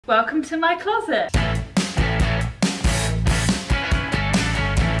Welcome to my closet.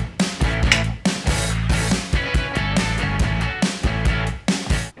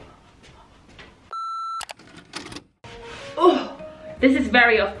 Oh, this is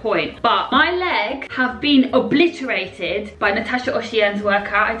very off point, but my legs have been obliterated by Natasha Oshien's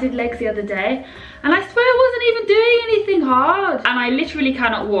workout. I did legs the other day, and I swear I wasn't even doing anything hard. And I literally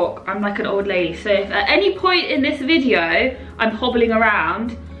cannot walk. I'm like an old lady. So if at any point in this video I'm hobbling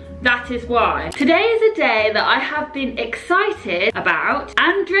around, that is why. Today is a day that I have been excited about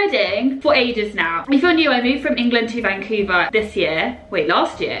and dreading for ages now. If you're new, I moved from England to Vancouver this year. Wait,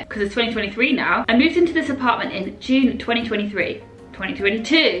 last year, because it's 2023 now. I moved into this apartment in June 2023.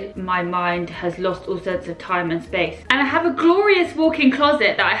 2022. My mind has lost all sense of time and space. And I have a glorious walk-in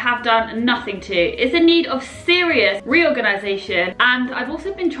closet that I have done nothing to. It's in need of serious reorganization, and I've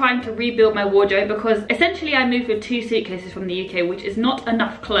also been trying to rebuild my wardrobe because essentially I moved with 2 suitcases from the UK, which is not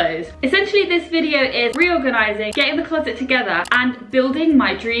enough clothes. Essentially this video is reorganizing, getting the closet together and building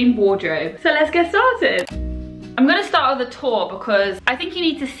my dream wardrobe. So let's get started. I'm gonna start with a tour because I think you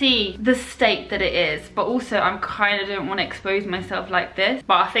need to see the state that it is, but also I'm kind of don't want to expose myself like this,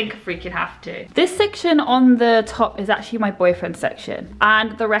 but I think I freaking have to. This section on the top is actually my boyfriend's section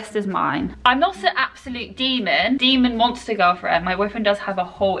and the rest is mine. I'm not an absolute demon monster girlfriend. My boyfriend does have a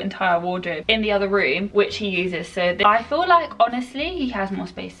whole entire wardrobe in the other room which he uses, so I feel like honestly he has more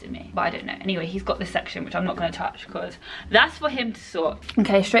space than me, but I don't know. Anyway, he's got this section which I'm not going to touch because that's for him to sort.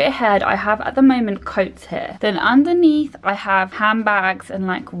 Okay, straight ahead I have at the moment coats here. Then underneath I have handbags and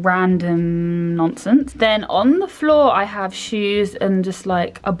like random nonsense. Then on the floor I have shoes and just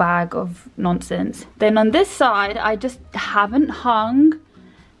like a bag of nonsense. Then on this side I just haven't hung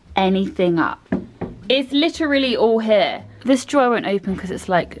anything up. It's literally all here. This drawer won't open because it's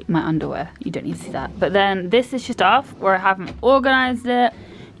like my underwear. You don't need to see that. But then this is just stuff where I haven't organized it.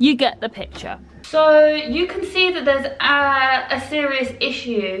 You get the picture. So you can see that there's a serious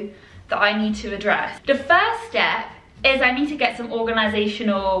issue that I need to address. The first step is I need to get some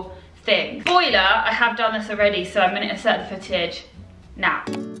organizational things. Spoiler, I have done this already, so I'm gonna insert the footage now.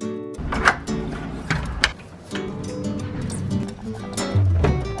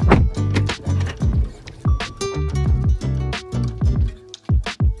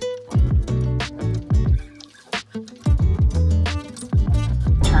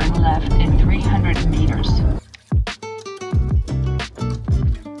 Turn left in 300 meters.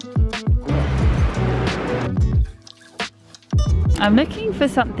 I'm looking for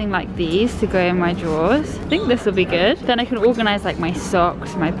something like these to go in my drawers. I think this will be good. Then I can organize like my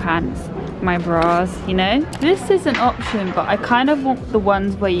socks, my pants, my bras, you know? This is an option, but I kind of want the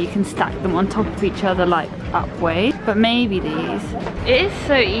ones where you can stack them on top of each other like upway, but maybe these. It is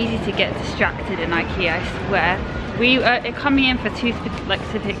so easy to get distracted in IKEA, I swear. We are coming in for two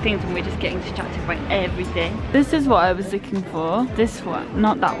specific things and we're just getting distracted by everything. This is what I was looking for. This one,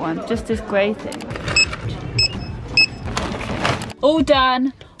 not that one, just this grey thing. All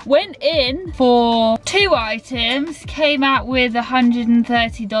done. Went in for 2 items, came out with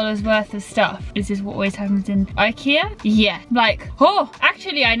 $130 worth of stuff. Is this what always happens in IKEA? Yeah, like, oh,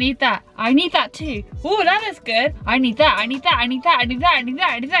 actually I need that. I need that too. Oh, that is good. I need that, I need that, I need that, I need that, I need that,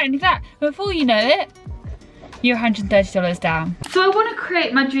 I need that, I need that. Before you know it, you're $130 down. So I want to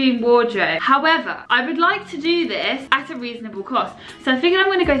create my dream wardrobe. However, I would like to do this at a reasonable cost. So I figured I'm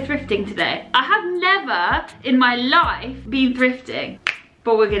going to go thrifting today. I have never in my life been thrifting,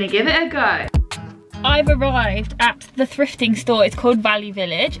 but we're going to give it a go. I've arrived at the thrifting store. It's called Value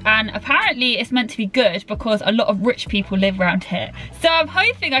Village, and apparently it's meant to be good because a lot of rich people live around here. So I'm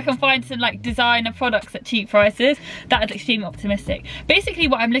hoping I can find some like designer products at cheap prices. That is extremely optimistic. Basically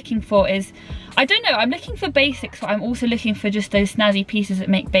what I'm looking for is, I don't know, I'm looking for basics, but I'm also looking for just those snazzy pieces that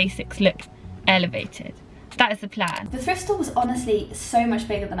make basics look elevated. That is the plan. The thrift store was honestly so much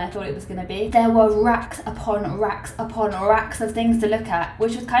bigger than I thought it was going to be. There were racks upon racks upon racks of things to look at,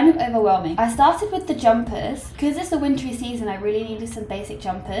 which was kind of overwhelming. I started with the jumpers. Because it's the wintry season, I really needed some basic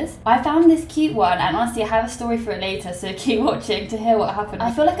jumpers. I found this cute one, and honestly I have a story for it later, so keep watching to hear what happened.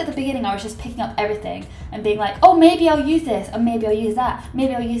 I feel like at the beginning I was just picking up everything and being like, oh, maybe I'll use this, or maybe I'll use that,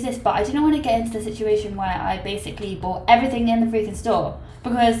 maybe I'll use this, but I didn't want to get into the situation where I basically bought everything in the freaking store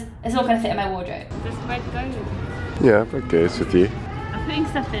because it's not going to fit in my wardrobe. This is where to go. Yeah, okay, it's with you. I'm putting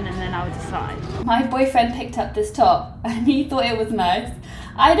stuff in and then I'll decide. My boyfriend picked up this top and he thought it was nice.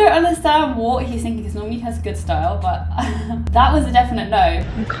 I don't understand what he's thinking because normally he has good style, but that was a definite no.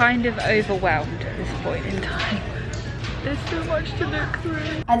 I'm kind of overwhelmed at this point in time. There's so much to look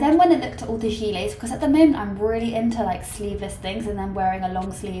through. I then went and looked at all the gilets because at the moment I'm really into like sleeveless things and then wearing a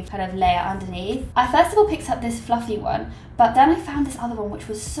long sleeve kind of layer underneath. I first of all picked up this fluffy one, but then I found this other one which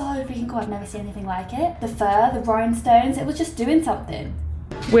was so freaking cool. I've never seen anything like it. The fur, the rhinestones, it was just doing something.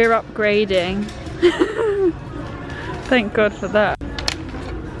 We're upgrading. Thank God for that.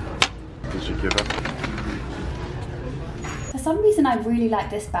 Did you give up? For some reason I really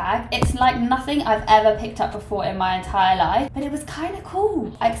like this bag. It's like nothing I've ever picked up before in my entire life, but it was kind of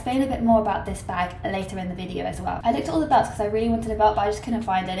cool. I explain a bit more about this bag later in the video as well. I looked at all the belts because I really wanted a belt, but I just couldn't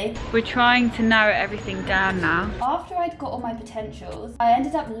find any. We're trying to narrow everything down now. After I'd got all my potentials, I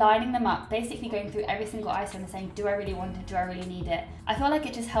ended up lining them up, basically going through every single item and saying, do I really want it? Do I really need it? I feel like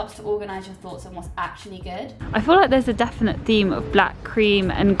it just helps to organise your thoughts on what's actually good. I feel like there's a definite theme of black, cream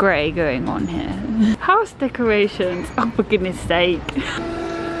and grey going on here. House decorations, oh for goodness sake.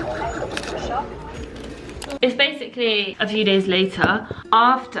 It's basically a few days later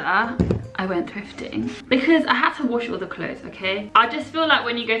after I went thrifting because I had to wash all the clothes, okay? I just feel like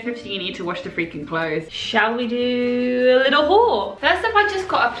when you go thrifting you need to wash the freaking clothes. Shall we do a little haul? First up, I just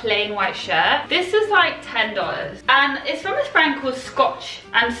got a plain white shirt. This was like $10 and it's from this brand called Scotch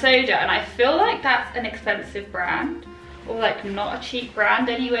and Soda, and I feel like that's an expensive brand, or like not a cheap brand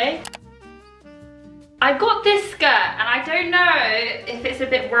anyway. I got this skirt and I don't know if it's a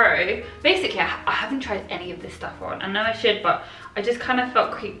bit rogue. Basically, I haven't tried any of this stuff on. I know I should, but I just kind of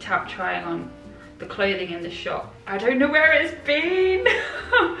felt creeped out trying on the clothing in the shop. I don't know where it's been.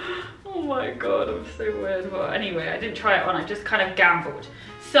 Oh my God, I'm so weird. Well, anyway, I didn't try it on, I just kind of gambled.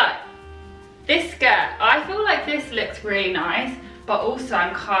 So, this skirt, I feel like this looks really nice, but also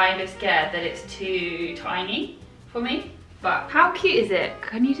I'm kind of scared that it's too tiny for me. But how cute is it?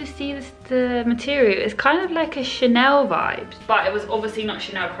 Can you just see this, the material? It's kind of like a Chanel vibes, but it was obviously not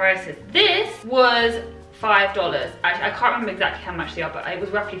Chanel prices. This was $5. Actually, I can't remember exactly how much they are, but it was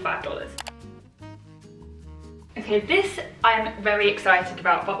roughly $5. Okay, this I'm very excited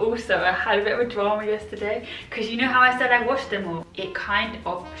about, but also I had a bit of a drama yesterday because you know how I said I washed them all? It kind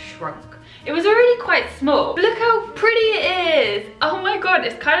of shrunk. It was already quite small. Look how pretty it is. Oh my God,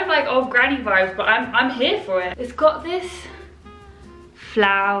 it's kind of like old granny vibes, but I'm here for it. It's got this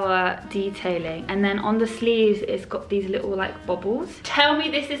flower detailing, and then on the sleeves it's got these little like bubbles. Tell me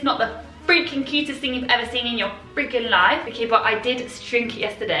this is not the freaking cutest thing you've ever seen in your freaking life. Okay, but I did shrink it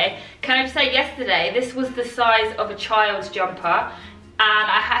yesterday. Can I just say, yesterday this was the size of a child's jumper and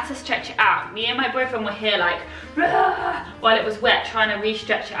I had to stretch it out. Me and my boyfriend were here like while it was wet, trying to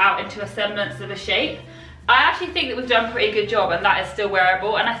re-stretch it out into a semblance of a shape. I actually think that we've done a pretty good job and that is still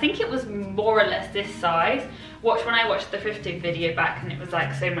wearable, and I think it was more or less this size. Watch when I watched the thrifting video back and it was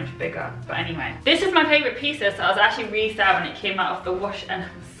like so much bigger. But anyway, this is my favourite piece, so I was actually really sad when it came out of the wash and it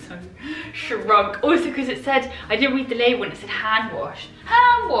was so shrunk. Also because it said, I didn't read the label and it said hand wash.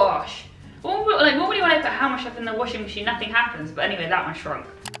 Hand wash! Like normally when I put hand wash up in the washing machine nothing happens, but anyway that one shrunk.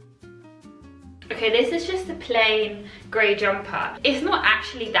 Okay, this is just a plain grey jumper. It's not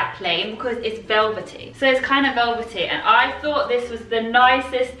actually that plain because it's velvety. So it's kind of velvety and I thought this was the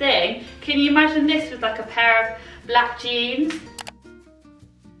nicest thing. Can you imagine this with like a pair of black jeans?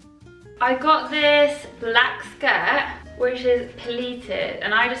 I got this black skirt which is pleated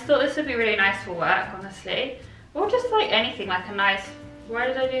and I just thought this would be really nice for work, honestly. Or just like anything, like a nice... Why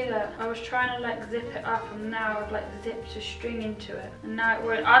did I do that? I was trying to like zip it up and now I've like zipped a string into it and now it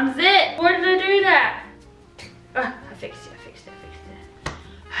won't unzip. Why did I do that? I fixed it.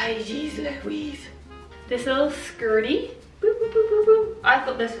 Hey, jeez Louise. This little skirty. Boop, boop, boop, boop, boop. I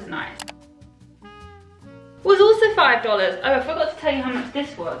thought this was nice. Was also $5. Oh, I forgot to tell you how much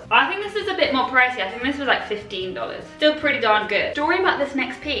this was. I think this is a bit more pricey. I think this was like $15. Still pretty darn good. Story about this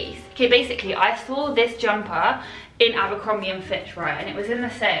next piece. Okay, basically I saw this jumper in Abercrombie & Fitch, right, and it was in the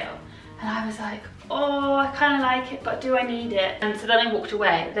sale. And I was like, oh, I kind of like it, but do I need it? And so then I walked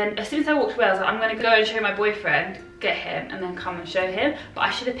away. Then as soon as I walked away, I was like, I'm gonna go and show my boyfriend, get him, and then come and show him. But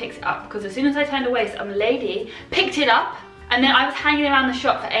I should have picked it up because as soon as I turned away, some lady picked it up. And then I was hanging around the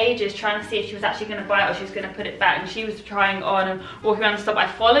shop for ages trying to see if she was actually going to buy it or she was going to put it back. And she was trying on and walking around the shop. I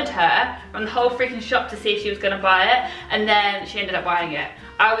followed her from the whole freaking shop to see if she was going to buy it. And then she ended up buying it.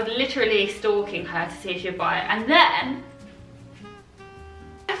 I was literally stalking her to see if she would buy it. And then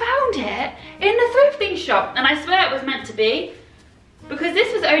I found it in the thrifting shop. And I swear it was meant to be. Because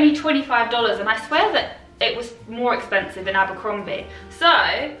this was only $25 and I swear that it was more expensive in Abercrombie.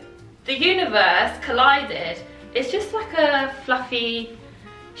 So the universe collided. It's just like a fluffy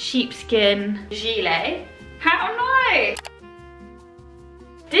sheepskin gilet. How nice!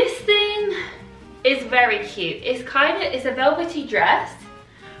 This thing is very cute. It's a velvety dress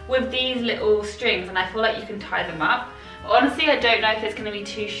with these little strings and I feel like you can tie them up. Honestly, I don't know if it's going to be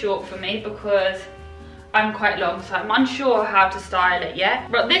too short for me because I'm quite long, so I'm unsure how to style it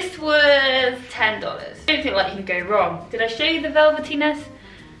yet. But this was $10. I don't think like you can go wrong. Did I show you the velvetiness?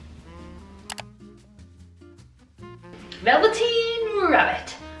 Velveteen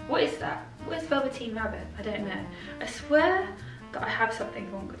rabbit. What is that? What is velveteen rabbit? I don't know. I swear that I have something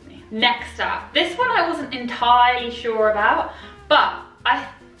wrong with me. Next up, this one I wasn't entirely sure about, but I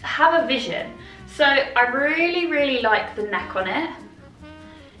have a vision. So I really like the neck on it.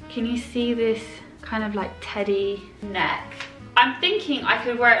 Can you see this kind of like teddy neck? I'm thinking I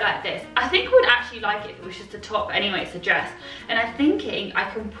could wear it like this. I think I would actually like it if it was just a top anyway, it's a dress. And I'm thinking I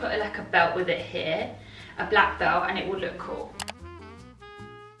can put like a belt with it here, a black belt, and it would look cool.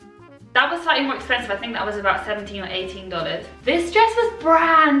 That was slightly more expensive. I think that was about $17 or $18. This dress was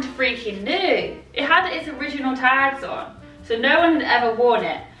brand freaking new. It had its original tags on, so no one had ever worn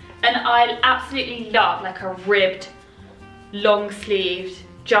it. And I absolutely love like a ribbed, long sleeved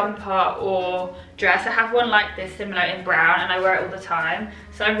jumper or dress. I have one like this similar in brown and I wear it all the time.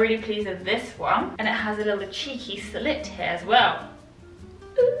 So I'm really pleased with this one. And it has a little cheeky slit here as well.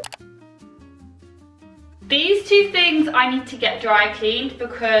 These two things I need to get dry cleaned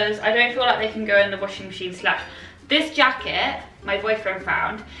because I don't feel like they can go in the washing machine / this jacket my boyfriend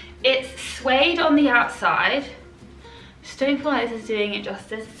found. It's suede on the outside. Just don't feel like this is doing it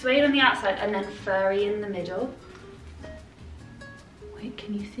justice. Suede on the outside and then furry in the middle. Wait,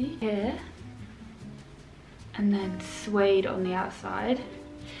 can you see? Here. And then suede on the outside.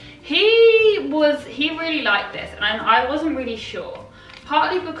 He really liked this and I wasn't really sure.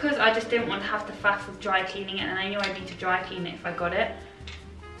 Partly because I just didn't want to have to faff with dry cleaning it and I knew I'd need to dry clean it if I got it.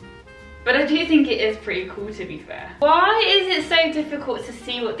 But I do think it is pretty cool, to be fair. Why is it so difficult to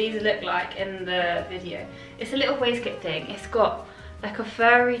see what these look like in the video? It's a little waistcoat thing. It's got like a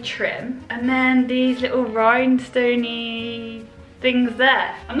furry trim and then these little rhinestoney things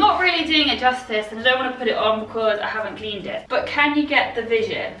there. I'm not really doing it justice and I don't want to put it on because I haven't cleaned it. But can you get the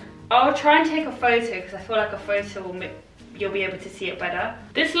vision? I'll try and take a photo because I feel like a photo will you'll be able to see it better.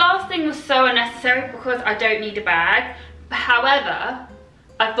 This last thing was so unnecessary because I don't need a bag. However,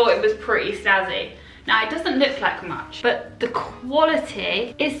 I thought it was pretty snazzy. Now it doesn't look like much, but the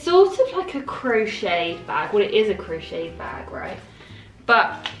quality is sort of like a crocheted bag. Well, it is a crocheted bag, right?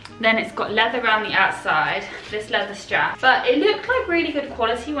 But then it's got leather around the outside, this leather strap. But it looked like really good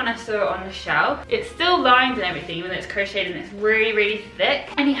quality when I saw it on the shelf. It's still lined and everything, even though it's crocheted and it's really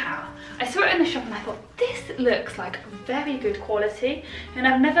thick. Anyhow, I saw it in the shop and I thought, this looks like very good quality. And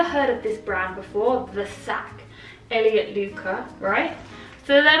I've never heard of this brand before, the Sack, Elliot Luca, right?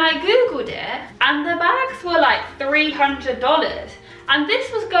 So then I Googled it and the bags were like $300. And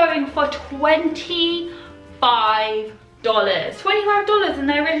this was going for $25. $25 and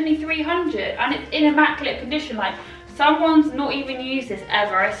they're originally $300 and it's in immaculate condition. Like someone's not even used this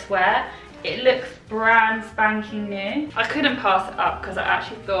ever, I swear. It looks brand spanking new. I couldn't pass it up because I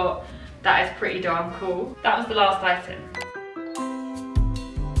actually thought that is pretty darn cool. That was the last item.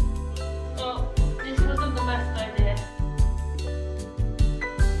 Oh, this wasn't the best idea.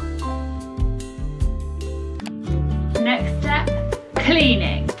 Next step,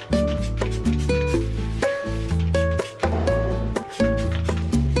 cleaning.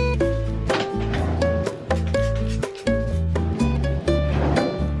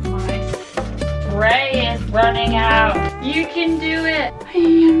 Running out. You can do it. I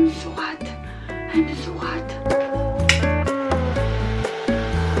am sweat. I'm sweat.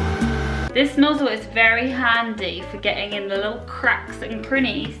 This nozzle is very handy for getting in the little cracks and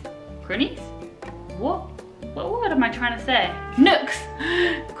crannies. Crannies? What word am I trying to say? Nooks.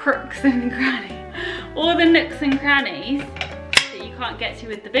 Crooks and crannies. All the nooks and crannies that you can't get to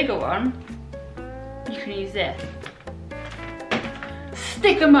with the bigger one, you can use this.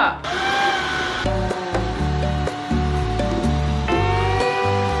 Stick them up.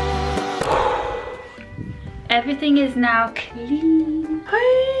 Everything is now clean.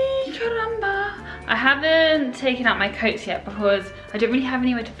 Hey, caramba. I haven't taken out my coats yet because I don't really have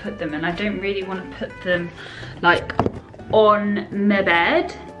anywhere to put them and I don't really want to put them like on my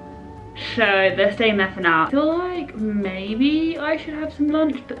bed. So they're staying there for now. I feel like maybe I should have some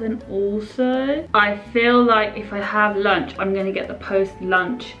lunch, but then also I feel like if I have lunch, I'm gonna get the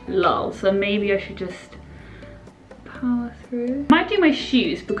post-lunch lull. So maybe I should just power through. I might do my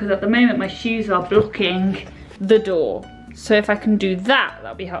shoes because at the moment my shoes are blocking the door. So if I can do that,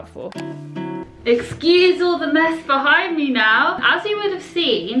 that'll be helpful. Excuse all the mess behind me now. As you would have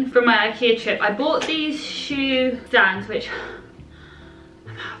seen from my IKEA trip, I bought these shoe stands, which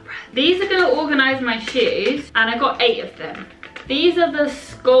I'm out of breath. These are gonna organize my shoes, and I got 8 of them. These are the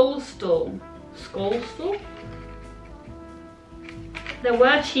Skullstall. Skullstall? There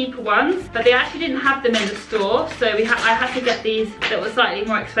were cheaper ones, but they actually didn't have them in the store, so I had to get these that were slightly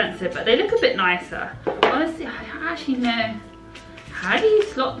more expensive, but they look a bit nicer. Honestly, I don't actually know, how do you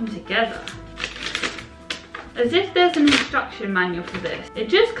slot them together? As if there's an instruction manual for this. It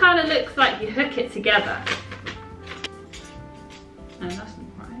just kind of looks like you hook it together. No, that's not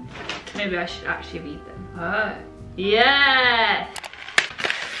right. Maybe I should actually read them. Oh, yes!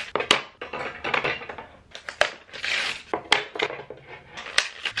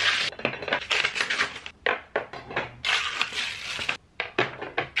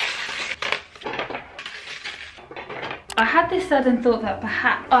 I had this sudden thought that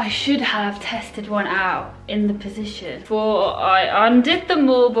perhaps I should have tested one out in the position before I undid them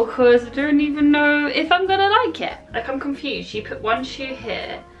all, because I don't even know if I'm gonna like it. Like, I'm confused. You put one shoe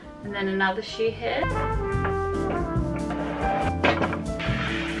here and then another shoe here.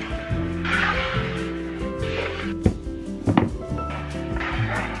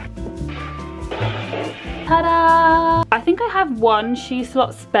 Ta-da! I think I have one shoe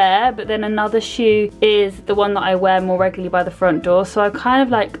slot spare, but then another shoe is the one that I wear more regularly by the front door, so I kind of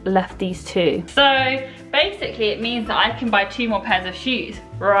like left these two. So basically it means that I can buy 2 more pairs of shoes,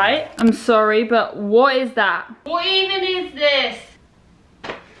 right? I'm sorry, but what is that? What even is this?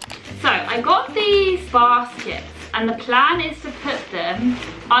 So I got these baskets, and the plan is to put them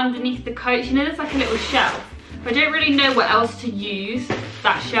underneath the coach. You know, there's like a little shelf. I don't really know what else to use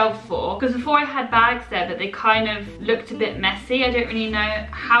that shelf for, because before I had bags there, but they kind of looked a bit messy. I don't really know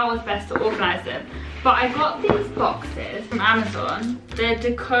how I was best to organise them. But I got these boxes from Amazon. They're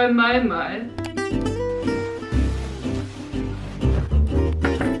Decomomo.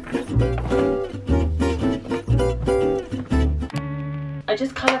 I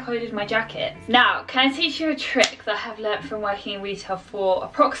just colour coded my jacket. Now, can I teach you a trick that I have learnt from working in retail for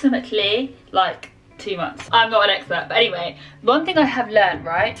approximately like 2 months. I'm not an expert, but anyway, one thing I have learned,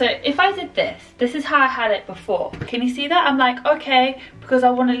 right? So if I did this is how I had it before. Can you see that? I'm like, okay, because I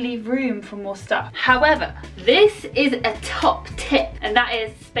want to leave room for more stuff. However, this is a top tip, and that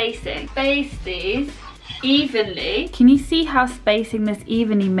is spacing. Space these evenly. Can you see how spacing this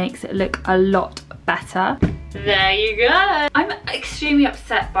evenly makes it look a lot better? There you go. I'm extremely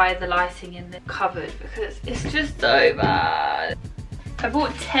upset by the lighting in the cupboard because it's just so bad. I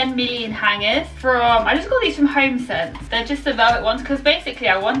bought 10 million hangers from, I just got these from HomeSense. They're just the velvet ones, because basically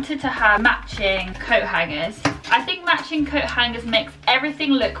I wanted to have matching coat hangers. I think matching coat hangers makes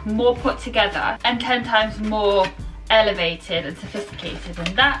everything look more put together and 10 times more elevated and sophisticated,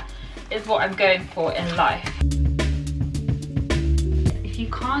 and that is what I'm going for in life. If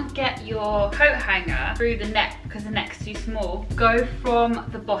you can't get your coat hanger through the neck because the neck's too small, go from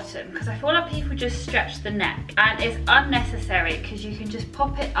the bottom, because I feel like people just stretch the neck and it's unnecessary, because you can just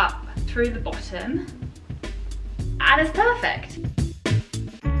pop it up through the bottom and it's perfect.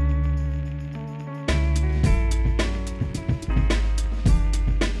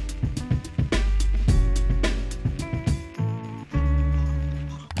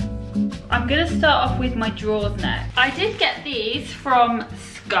 I'm gonna start off with my drawers neck. I did get these from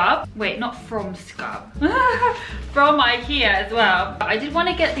Scub. Wait, not from Scub. From IKEA as well. I did want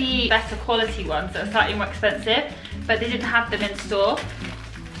to get the better quality ones that are slightly more expensive, but they didn't have them in store.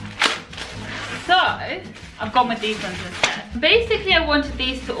 So I've gone with these ones instead. Basically, I wanted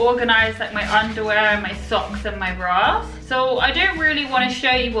these to organize like my underwear, my socks and my bras. So I don't really want to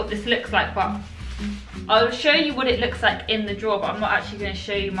show you what this looks like, but I'll show you what it looks like in the drawer, but I'm not actually going to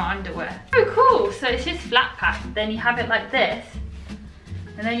show you my underwear. Oh cool, so it's just flat pack. Then you have it like this,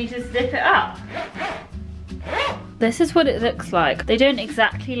 and then you just zip it up. This is what it looks like. They don't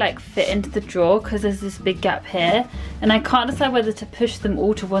exactly like fit into the drawer because there's this big gap here, and I can't decide whether to push them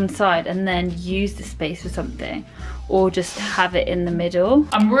all to one side and then use the space for something, or just have it in the middle.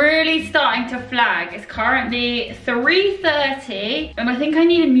 I'm really starting to flag. It's currently 3:30 and I think I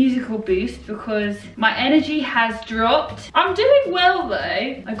need a musical boost because my energy has dropped. I'm doing well though.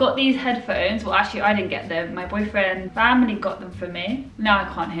 I got these headphones. Well, actually I didn't get them. My boyfriend family got them for me. Now I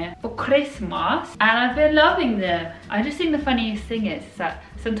can't hear. For Christmas, and I've been loving them. I just think the funniest thing is that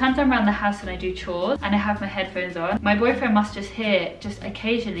sometimes I'm around the house when I do chores and I have my headphones on. My boyfriend must just hear, just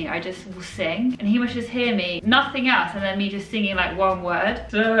occasionally I just will sing, and he must just hear me, nothing else, and then me just singing like one word.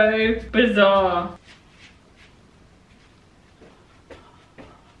 So bizarre.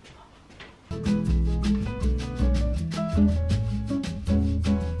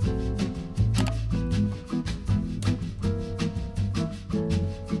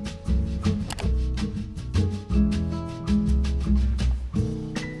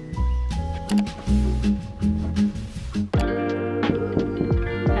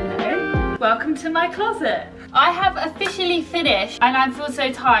 Welcome to my closet. I have officially finished and I feel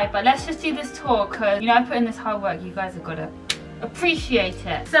so tired, but let's just do this tour because, you know, I put in this hard work. You guys have got to appreciate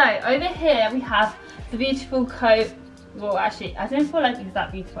it. So over here we have the beautiful coat. Well, actually, I don't feel like it's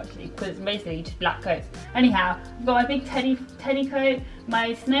that beautiful actually, because it's basically just black coats. Anyhow, I've got my big teddy coat,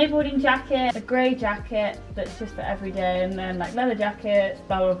 my snowboarding jacket, a grey jacket that's just for every day, and then like leather jackets,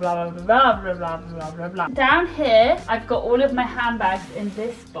 blah blah blah blah blah blah blah blah blah blah. Down here, I've got all of my handbags in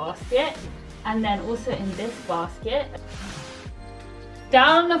this basket, and then also in this basket.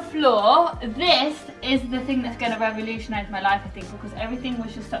 Down the floor, this is the thing that's going to revolutionise my life, I think, because everything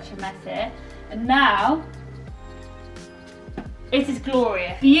was just such a mess here, and now it is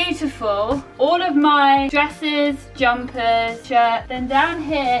glorious, beautiful. All of my dresses, jumpers, shirts. Then down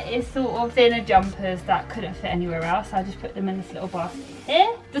here is sort of thinner jumpers that couldn't fit anywhere else. I just put them in this little basket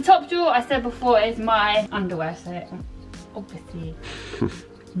here. The top drawer, I said before, is my underwear, so obviously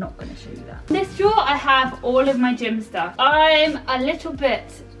not going to show you that. In this drawer, I have all of my gym stuff. I'm a little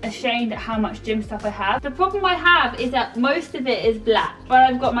bit ashamed at how much gym stuff I have. The problem I have is that most of it is black, but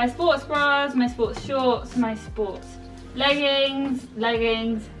I've got my sports bras, my sports shorts, my sports leggings. In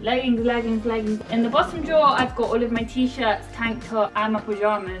the bottom drawer, I've got all of my t-shirts, tank top, and my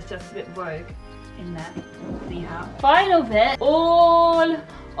pajamas, just a bit rogue in there. Anyhow, final bit, all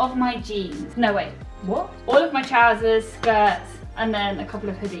of my jeans. No wait, what? All of my trousers, skirts, and then a couple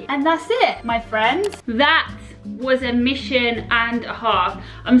of hoodies. And that's it, my friends. That was a mission and a half.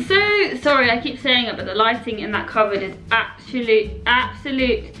 I'm so sorry, I keep saying it, but the lighting in that cupboard is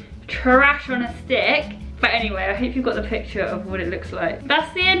absolute trash on a stick. But anyway, I hope you've got the picture of what it looks like.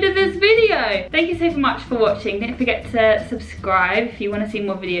 That's the end of this video. Thank you so much for watching. Don't forget to subscribe if you want to see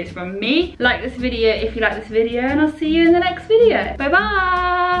more videos from me. Like this video if you like this video, and I'll see you in the next video. Bye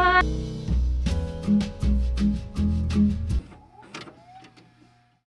bye.